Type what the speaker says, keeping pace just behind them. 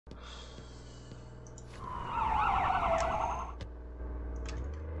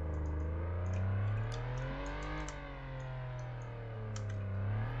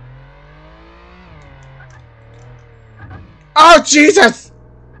Oh, Jesus!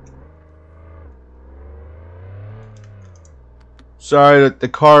 Sorry that the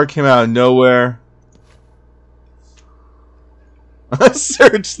car came out of nowhere.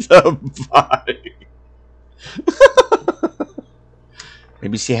 Search the body.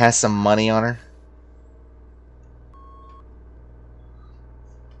 Maybe she has some money on her.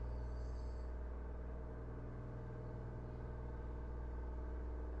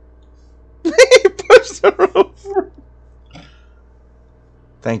 He pushed her over.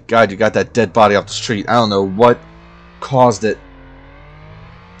 Thank God you got that dead body off the street. I don't know what caused it.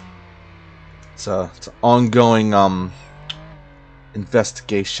 It's an ongoing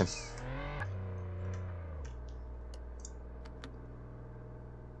investigation.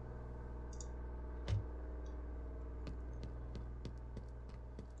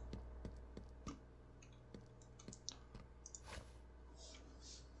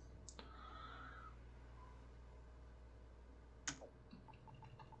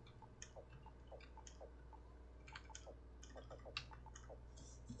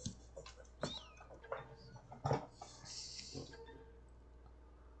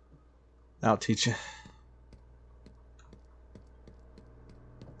 I'll teach you.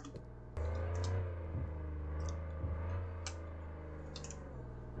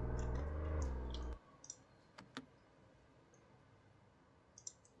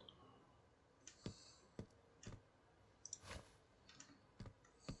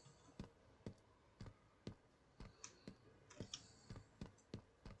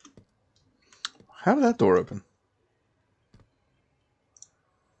 How did that door open?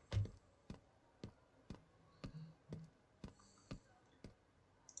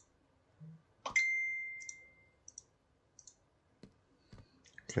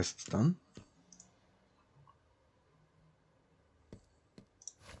 Guess it's done.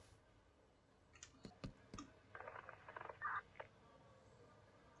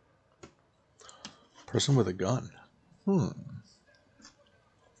 Person with a gun. Let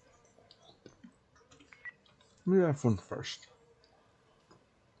me do that one first.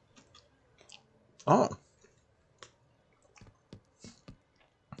 Oh.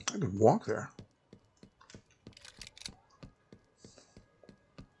 I could walk there.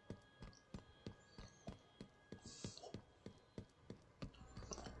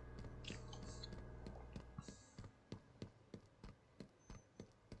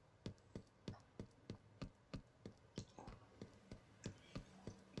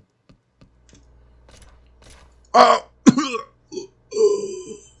 Oh!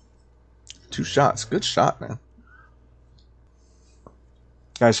 2 shots. Good shot, man.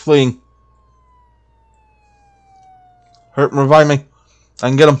 Guy's fleeing. Hurt, revive me. I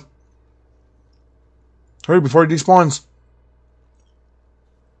can get him. Hurry before he despawns.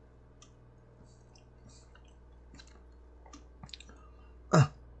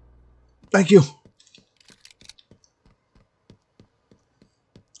 Thank you.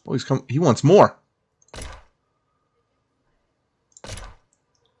 Oh, he's come. He wants more.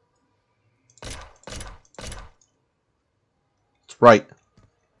 That's right.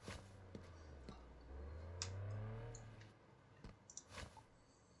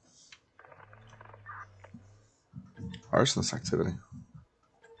 Arsonist activity.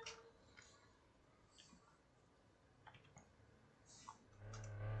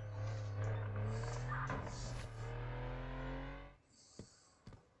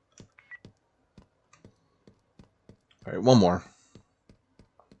 Alright, one more.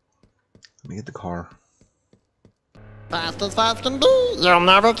 Let me get the car. Fast as fast can be, you'll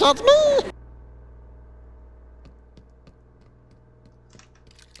never catch me!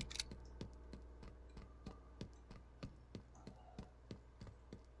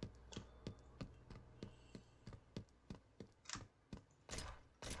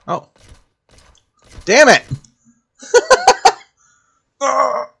 Oh. Damn it!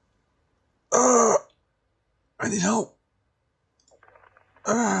 I need help.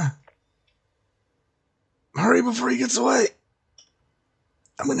 Hurry before he gets away.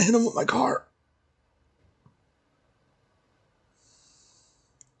 I'm gonna hit him with my car.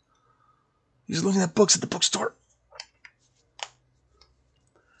 He's looking at books at the bookstore.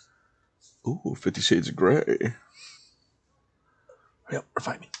 Ooh, 50 Shades of Grey. Hurry up,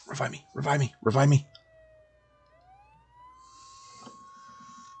 revive me, revive me, revive me, revive me.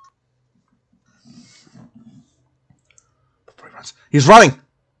 Before he runs. He's running!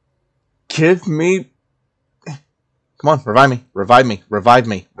 Give me... Come on, revive me, revive me, revive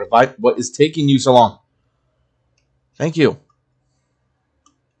me, revive... What is taking you so long? Thank you.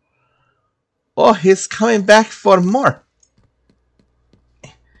 Oh, he's coming back for more.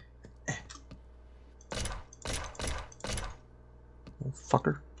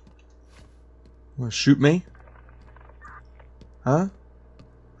 Fucker. You wanna shoot me? Huh?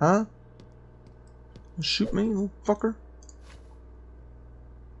 Huh? You shoot me, little fucker?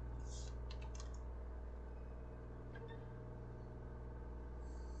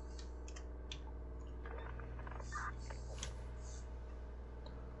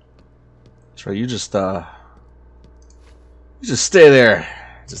 That's right, you just stay there.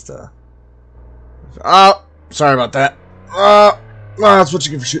 Oh, sorry about that. That's what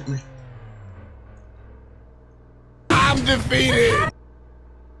you get for shooting me. I'm defeated!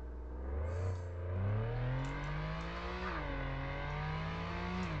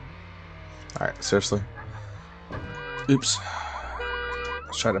 Alright, seriously. Oops.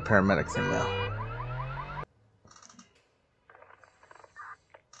 Let's try the paramedic thing now.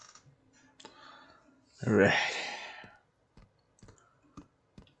 Alright.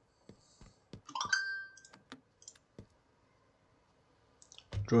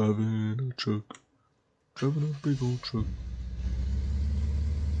 Driving a truck. Driving a big old truck.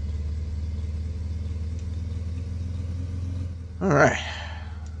 Alright.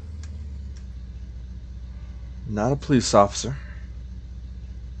 Not a police officer.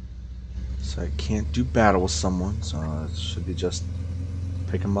 So I can't do battle with someone, so it should be just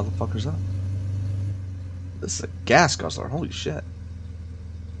picking motherfuckers up. This is a gas guzzler, holy shit.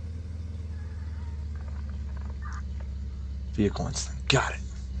 Vehicle instinct, got it.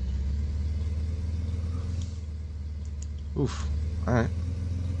 Oof, alright.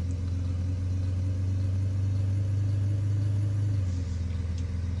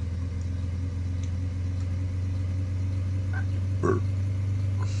 Burp.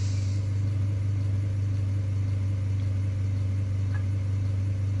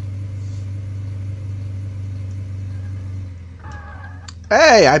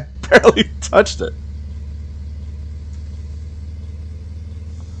 Hey, I barely touched it.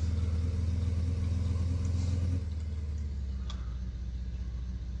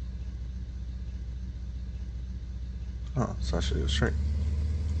 Oh, so I should go straight.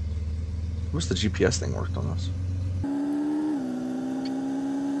 I wish the GPS thing worked on this.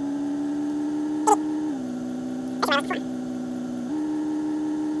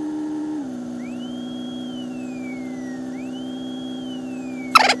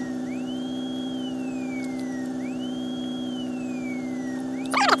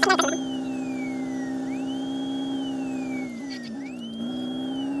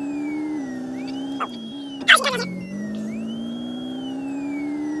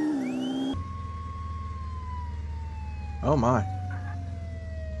 Oh my.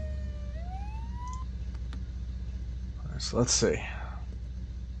 Alright, so let's see.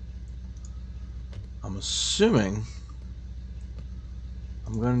 I'm assuming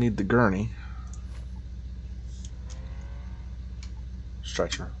I'm gonna need the gurney.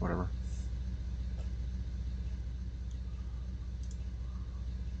 Stretcher, whatever.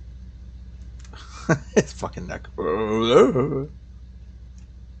 His fucking neck. Really?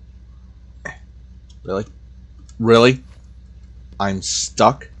 Really? I'm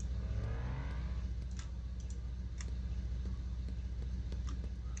stuck?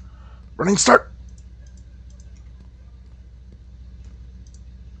 Running start!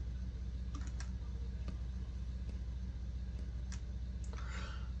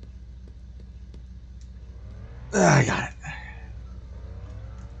 I got it.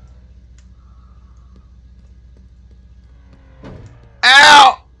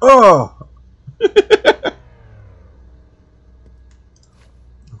 Ow! Oh!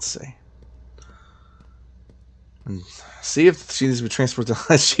 Let's see. See if she needs to be transported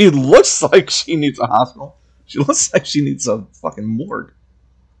to... She looks like she needs a hospital. She looks like she needs a fucking morgue.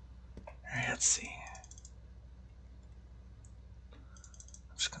 Alright, let's see.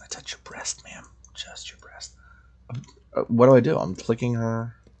 I'm just gonna touch your breast, ma'am. Just your breast. What do I do? I'm clicking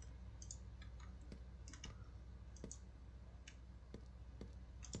her...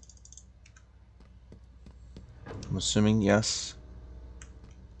 I'm assuming yes.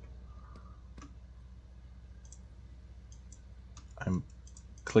 I'm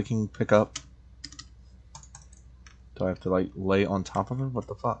clicking pick up. Do I have to like lay on top of her? What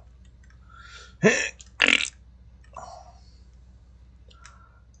the fuck?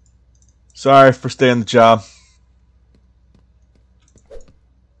 Sorry for staying the job.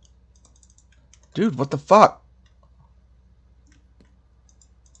 Dude, what the fuck?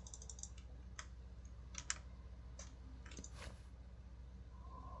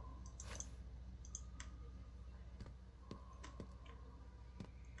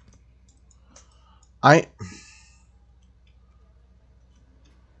 I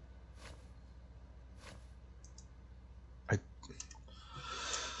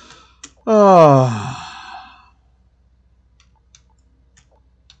Oh.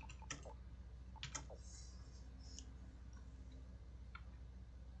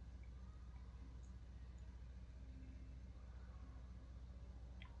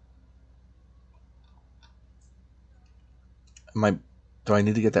 Do I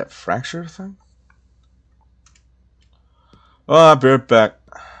need to get that fracture thing? Oh, I'll be right back.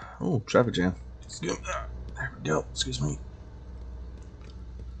 Oh, traffic jam. There we go. Excuse me.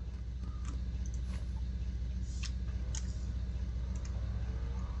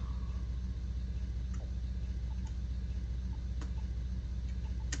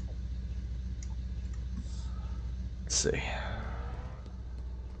 Let's see.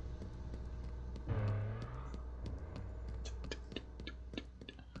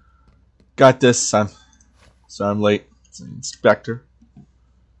 Got this. I'm late. It's an inspector.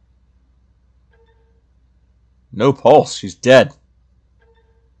 No pulse. She's dead.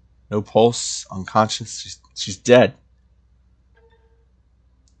 No pulse. Unconscious. She's dead.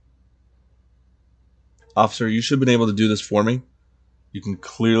 Officer, you should have been able to do this for me. You can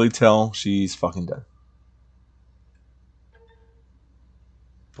clearly tell she's fucking dead.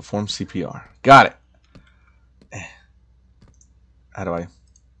 Perform CPR. Got it. How do I?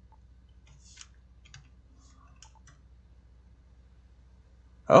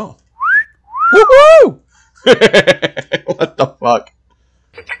 Oh. Woohoo! What the fuck?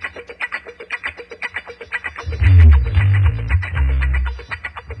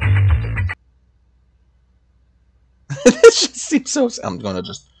 This just seems so... I'm going to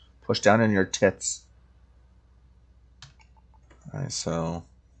just push down in your tits. Alright, so...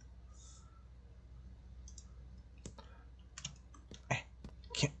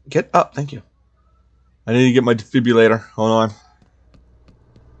 Get up, thank you. I need to get my defibrillator. Hold on.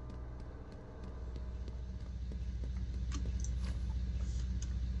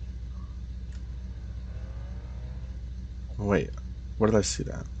 Wait, where did I see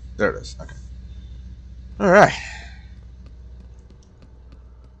that? There it is. Okay. Alright.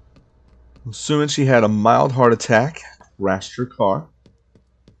 I'm assuming she had a mild heart attack, crashed her car.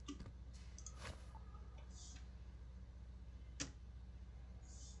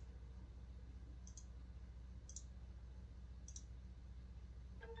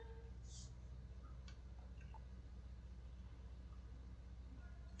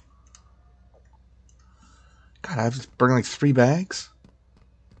 God, I have to bring like 3 bags?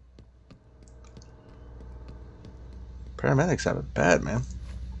 Paramedics have it bad, man.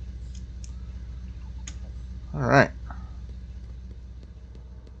 Alright.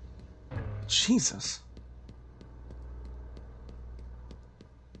 Jesus.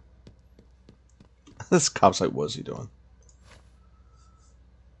 This cop's like, what's he doing?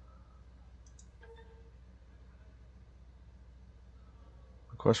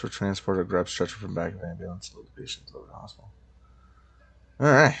 Request for transport or grab stretcher from back of ambulance. Load the patient to the hospital.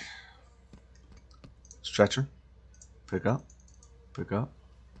 Alright. Stretcher. Pick up. Pick up.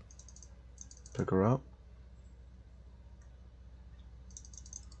 Pick her up.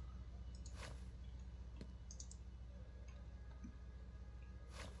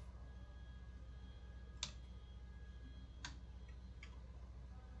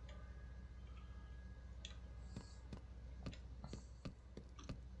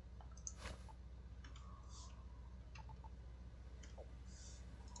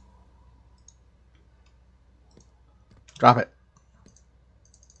 Drop it.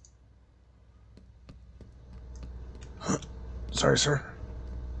 Sorry, sir.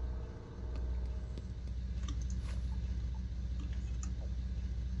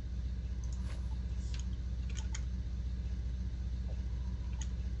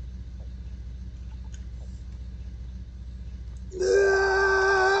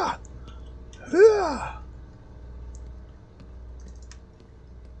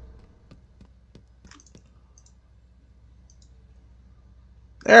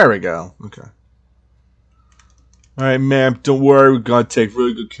 There we go. Okay. Alright, ma'am, don't worry. We're going to take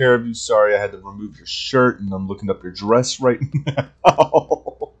really good care of you. Sorry I had to remove your shirt, and I'm looking up your dress right now.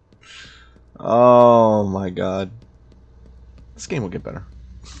 Oh, my God. This game will get better.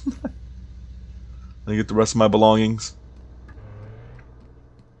 Let me get the rest of my belongings.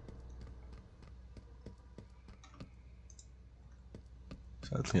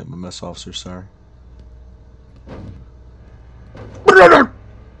 So I clean up my mess, officer. Sorry.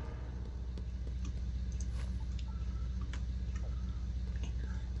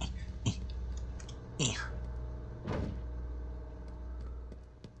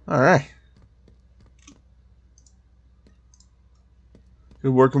 Alright.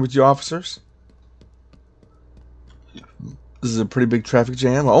 Good working with you, officers. This is a pretty big traffic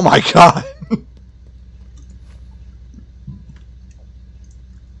jam. Oh my god!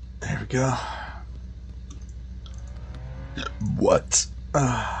 There we go. What?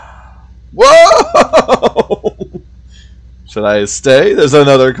 Whoa! Should I stay? There's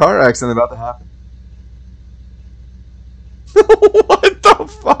another car accident about to happen. What the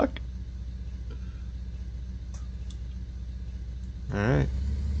fuck? Alright.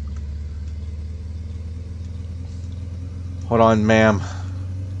 Hold on, ma'am.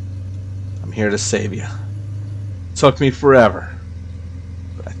 I'm here to save you. Took me forever,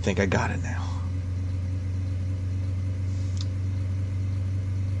 but I think I got it now.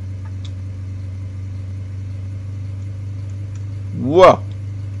 Whoa!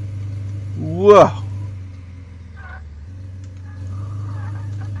 Whoa!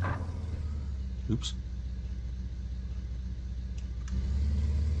 Oops.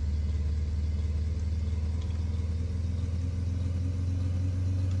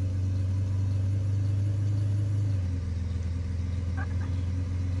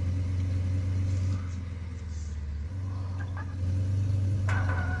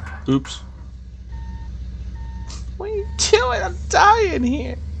 Oops. What are you doing? I'm dying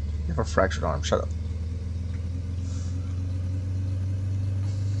here. You have a fractured arm. Shut up.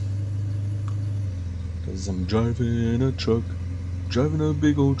 Cause I'm driving a truck. Driving a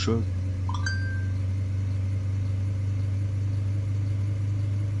big old truck.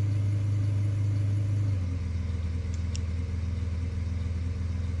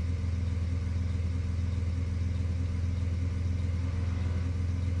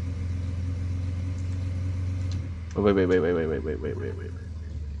 Wait.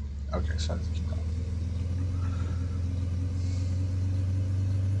 Okay, so let's keep going.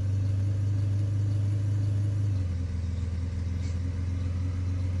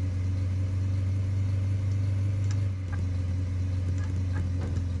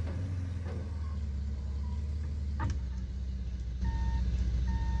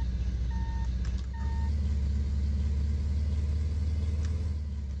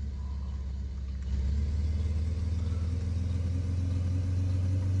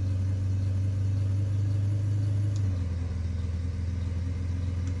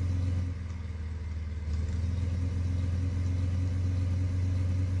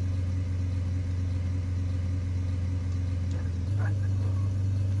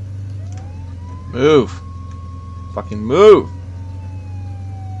 Move. Fucking move.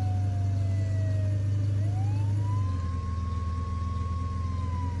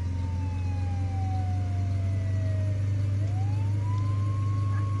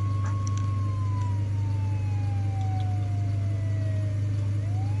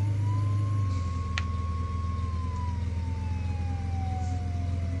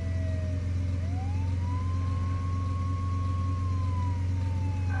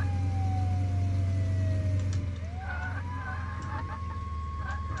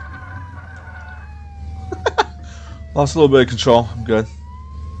 Lost a little bit of control. I'm good.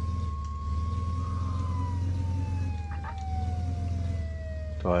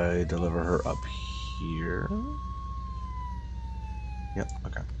 Do I deliver her up here? Yep,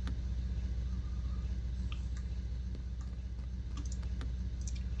 okay.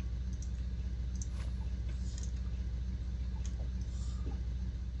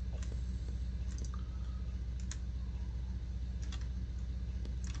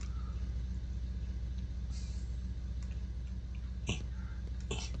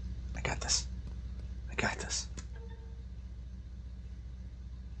 I got this.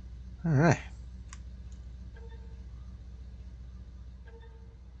 Alright.